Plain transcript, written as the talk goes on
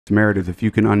Meredith, if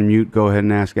you can unmute, go ahead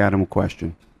and ask Adam a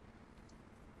question.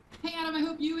 Hey, Adam, I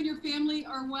hope you and your family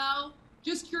are well.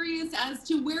 Just curious as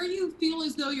to where you feel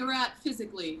as though you're at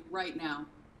physically right now.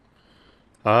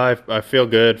 I feel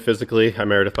good physically. Hi,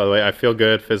 Meredith, by the way. I feel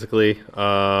good physically.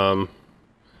 Hard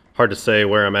to say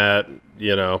where I'm at,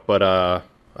 but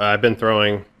I've been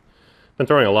throwing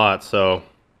a lot. So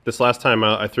this last time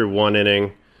I threw one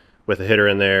inning with a hitter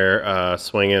in there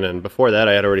swinging, and before that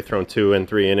I had already thrown 2 and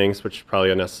 3 innings, which is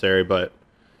probably unnecessary. But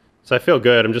so I feel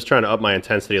good. I'm just trying to up my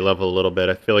intensity level a little bit.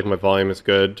 I feel like my volume is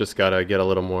good. Just gotta get a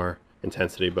little more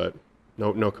intensity, but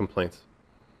no complaints.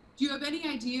 Do you have any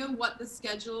idea what the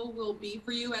schedule will be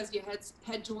for you as you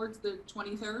head towards the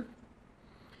 23rd?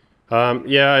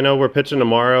 Yeah, I know we're pitching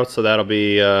tomorrow, so that'll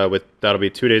be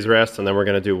 2 days rest, and then we're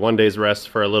gonna do 1 day's rest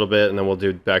for a little bit, and then we'll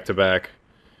do back to back,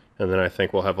 and then I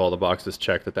think we'll have all the boxes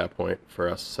checked at that point for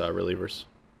us relievers.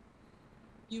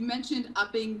 You mentioned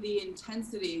upping the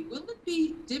intensity. Will it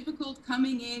be difficult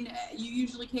coming in? You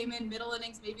usually came in middle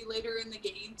innings, maybe later in the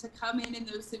game, to come in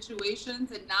those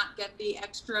situations and not get the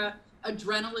extra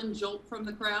adrenaline jolt from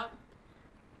the crowd?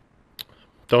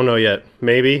 Don't know yet,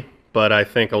 maybe, but I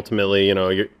think ultimately,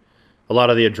 a lot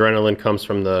of the adrenaline comes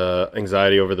from the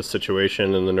anxiety over the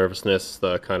situation and the nervousness,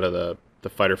 the kind of the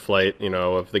fight or flight,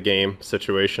 of the game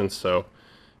situation. So,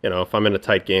 if I'm in a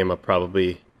tight game, I'll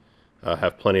probably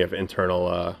have plenty of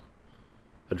internal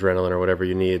adrenaline or whatever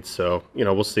you need. So,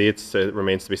 we'll see. It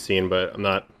remains to be seen, but I'm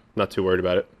not too worried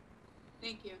about it.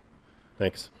 Thank you.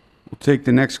 Thanks. We'll take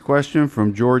the next question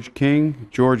from George King.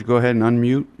 George, go ahead and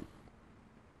unmute.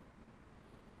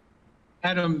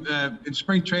 Adam, in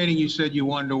spring training, you said you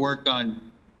wanted to work on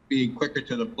being quicker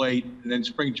to the plate, and then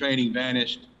spring training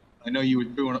vanished. I know you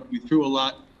threw a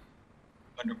lot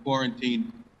under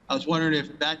quarantine. I was wondering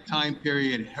if that time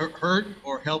period hurt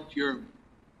or helped to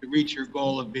reach your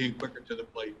goal of being quicker to the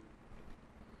plate.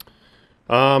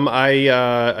 I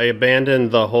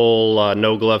abandoned the whole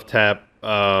no glove tap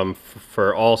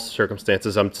for all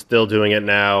circumstances. I'm still doing it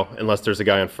now, unless there's a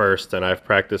guy on first, and I've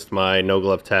practiced my no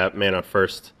glove tap man on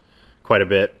first quite a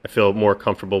bit. I feel more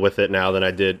comfortable with it now than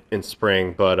I did in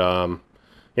spring, but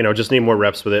just need more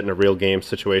reps with it in a real game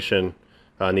situation,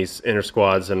 in these inner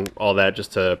squads and all that,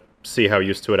 just to see how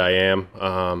used to it I am.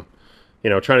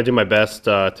 Trying to do my best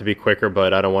to be quicker,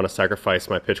 but I don't want to sacrifice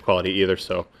my pitch quality either.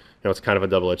 So, it's kind of a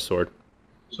double-edged sword.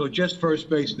 So just first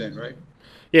base then, right?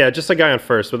 Yeah, just a guy on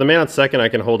first. With a man on second, I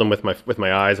can hold him with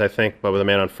my eyes, I think. But with a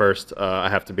man on first, I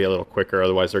have to be a little quicker.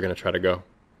 Otherwise, they're going to try to go.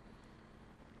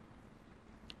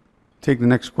 Take the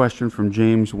next question from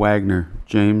James Wagner.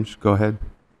 James, go ahead.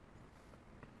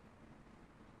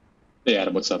 Hey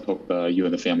Adam, what's up? Hope you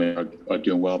and the family are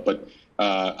doing well. But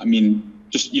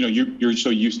just you're so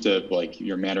used to like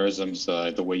your mannerisms,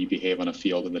 the way you behave on a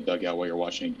field in the dugout while you're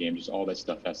watching a game. Just all that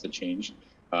stuff has to change.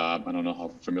 I don't know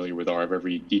how familiar with are of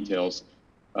every details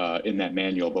in that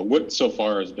manual, but what so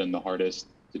far has been the hardest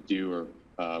to do,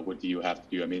 or what do you have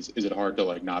to do? I mean, is it hard to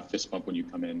like not fist bump when you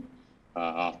come in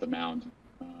off the mound,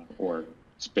 or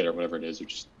spit or whatever it is, or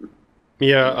just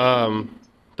Yeah,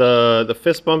 the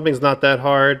fist bumping's not that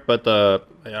hard, but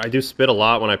I do spit a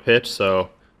lot when I pitch, so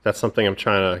that's something I'm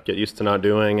trying to get used to not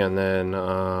doing. And then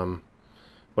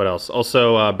what else?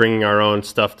 Also, bringing our own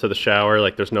stuff to the shower.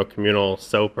 Like, there's no communal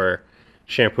soap or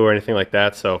shampoo or anything like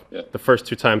that. So Yeah. the first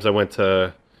 2 times I went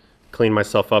to clean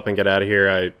myself up and get out of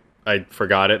here, I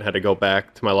forgot it, had to go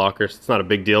back to my locker. So it's not a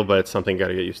big deal, but it's something you got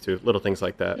to get used to. Little things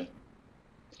like that. Yeah.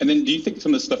 And then do you think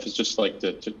some of the stuff is just like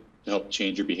to help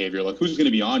change your behavior? Like, who's going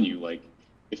to be on you? Like,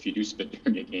 if you do spit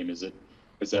during a game, is that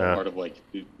Yeah. part of like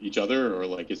each other, or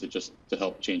like is it just to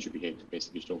help change your behavior,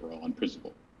 basically just overall on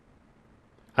principle?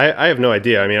 I have no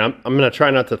idea. I mean, I'm going to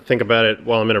try not to think about it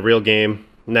while I'm in a real game.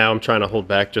 Now I'm trying to hold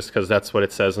back just because that's what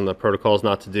it says in the protocols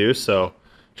not to do. So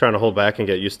trying to hold back and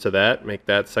get used to that, make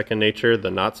that second nature,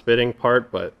 the not spitting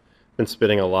part. But I've been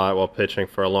spitting a lot while pitching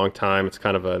for a long time. It's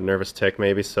kind of a nervous tick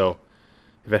maybe. So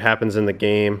if it happens in the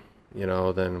game,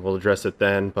 then we'll address it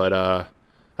then. But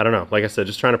I don't know. Like I said,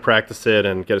 just trying to practice it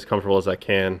and get as comfortable as I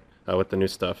can with the new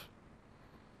stuff.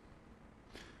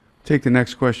 Take the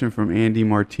next question from Andy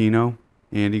Martino.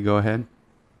 Andy, go ahead.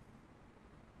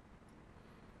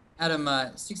 Adam,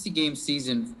 60-game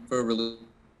season for a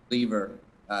reliever.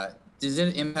 Does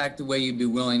it impact the way you'd be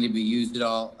willing to be used at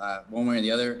all, one way or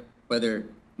the other, whether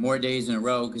more days in a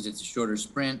row because it's a shorter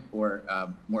sprint, or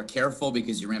more careful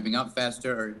because you're ramping up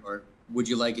faster, or would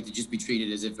you like it to just be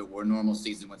treated as if it were a normal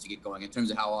season once you get going in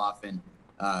terms of how often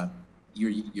you're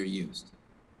used?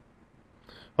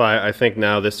 Well, I think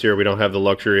now this year we don't have the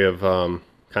luxury of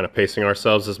kind of pacing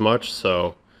ourselves as much.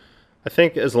 So I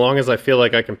think as long as I feel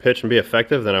like I can pitch and be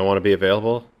effective, then I want to be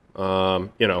available.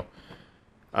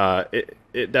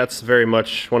 That's very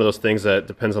much one of those things that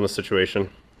depends on the situation.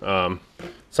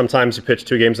 Sometimes you pitch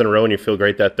 2 games in a row and you feel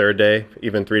great that 3rd day,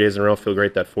 even 3 days in a row feel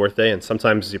great that 4th day, and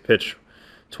sometimes you pitch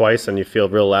twice and you feel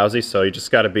real lousy. So you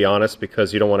just got to be honest,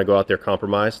 because you don't want to go out there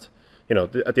compromised.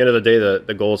 At the end of the day,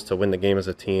 the goal is to win the game as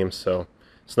a team. So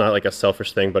it's not like a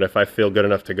selfish thing. But if I feel good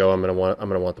enough to go, I'm gonna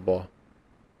want the ball.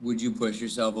 Would you push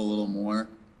yourself a little more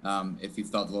if you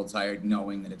felt a little tired,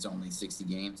 knowing that it's only 60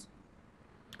 games?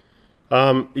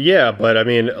 Yeah, but I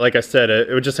mean, like I said,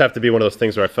 it would just have to be one of those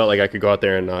things where I felt like I could go out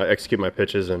there and execute my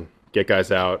pitches and get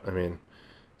guys out. I mean,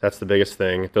 that's the biggest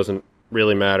thing. It doesn't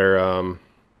really matter.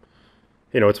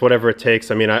 It's whatever it takes.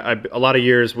 I mean, a lot of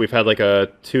years we've had like a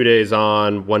 2 days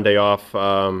on, 1 day off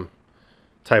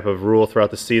type of rule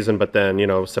throughout the season. But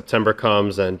then, September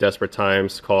comes and desperate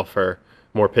times call for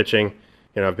more pitching.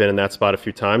 I've been in that spot a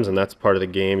few times, and that's part of the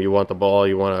game. You want the ball.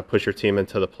 You want to push your team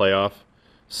into the playoff.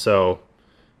 So,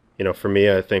 for me,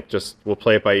 I think just we'll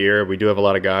play it by ear. We do have a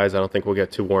lot of guys. I don't think we'll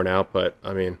get too worn out. But,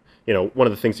 I mean, one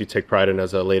of the things you take pride in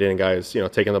as a late inning guy is,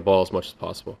 taking the ball as much as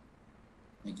possible.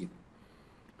 Thank you.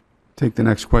 Take the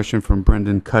next question from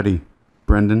Brendan Cuddy.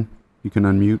 Brendan, you can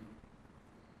unmute.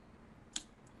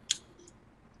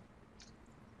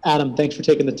 Adam, thanks for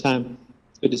taking the time.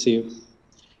 It's good to see you.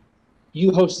 You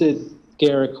hosted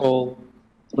Garrett Cole,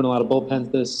 doing a lot of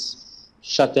bullpens this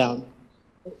shutdown.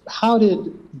 How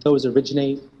did those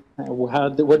originate? Where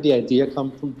did the idea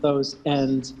come from those?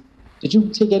 And did you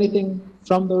take anything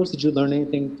from those? Did you learn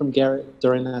anything from Garrett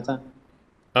during that time?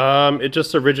 It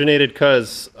just originated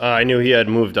because I knew he had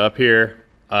moved up here.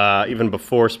 Even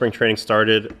before spring training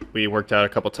started, we worked out a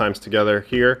couple times together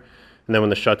here. And then when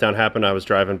the shutdown happened, I was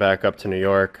driving back up to New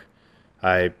York.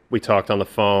 We talked on the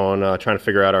phone, trying to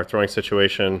figure out our throwing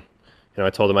situation. I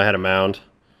told him I had a mound,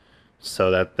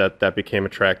 so that became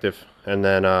attractive. And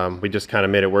then we just kind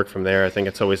of made it work from there. I think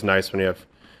it's always nice when you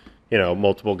have,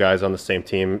 multiple guys on the same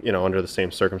team, under the same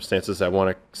circumstances that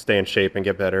want to stay in shape and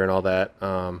get better and all that.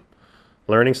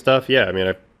 Learning stuff, yeah. I mean,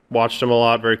 I watched him a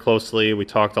lot very closely. We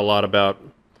talked a lot about,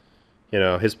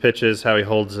 his pitches, how he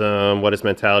holds them, what his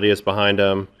mentality is behind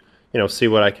them. See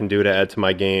what I can do to add to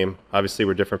my game. Obviously,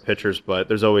 we're different pitchers, but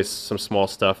there's always some small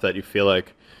stuff that you feel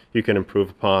like you can improve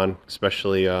upon,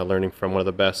 especially learning from one of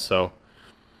the best. So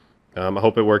I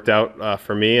hope it worked out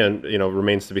for me, and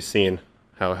remains to be seen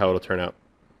how it'll turn out.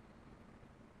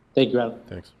 Thank you, Adam.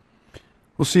 Thanks.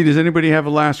 We'll see. Does anybody have a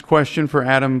last question for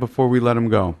Adam before we let him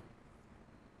go?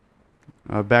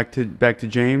 Back to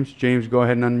James. James, go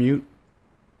ahead and unmute.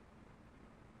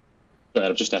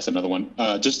 I've just asked another one.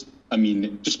 Just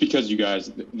because you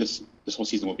guys, this whole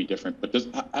season will be different, but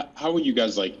how will you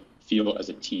guys feel as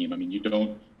a team? I mean, you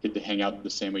don't get to hang out the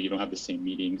same way. You don't have the same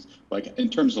meetings. In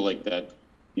terms of that,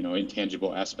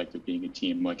 intangible aspect of being a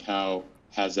team. How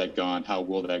has that gone? How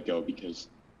will that go? Because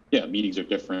meetings are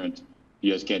different.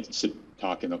 You guys can't sit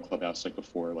talk in the clubhouse like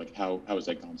before. How has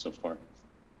that gone so far?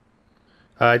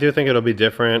 I do think it'll be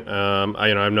different.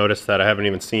 I've noticed that I haven't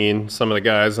even seen some of the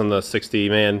guys on the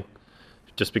 60-man,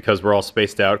 just because we're all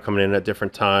spaced out, coming in at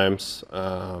different times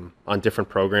on different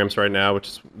programs right now, which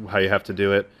is how you have to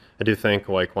do it. I do think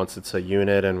once it's a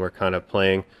unit and we're kind of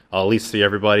playing, I'll at least see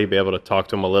everybody, be able to talk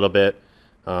to them a little bit.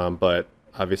 But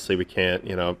obviously we can't,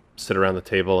 sit around the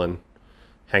table and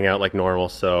hang out like normal.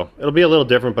 So it'll be a little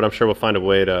different, but I'm sure we'll find a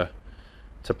way to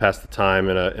pass the time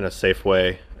in a safe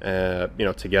way,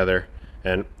 together.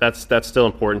 And that's still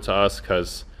important to us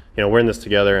because, we're in this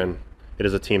together and it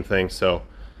is a team thing. So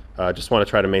just want to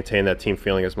try to maintain that team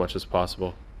feeling as much as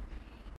possible.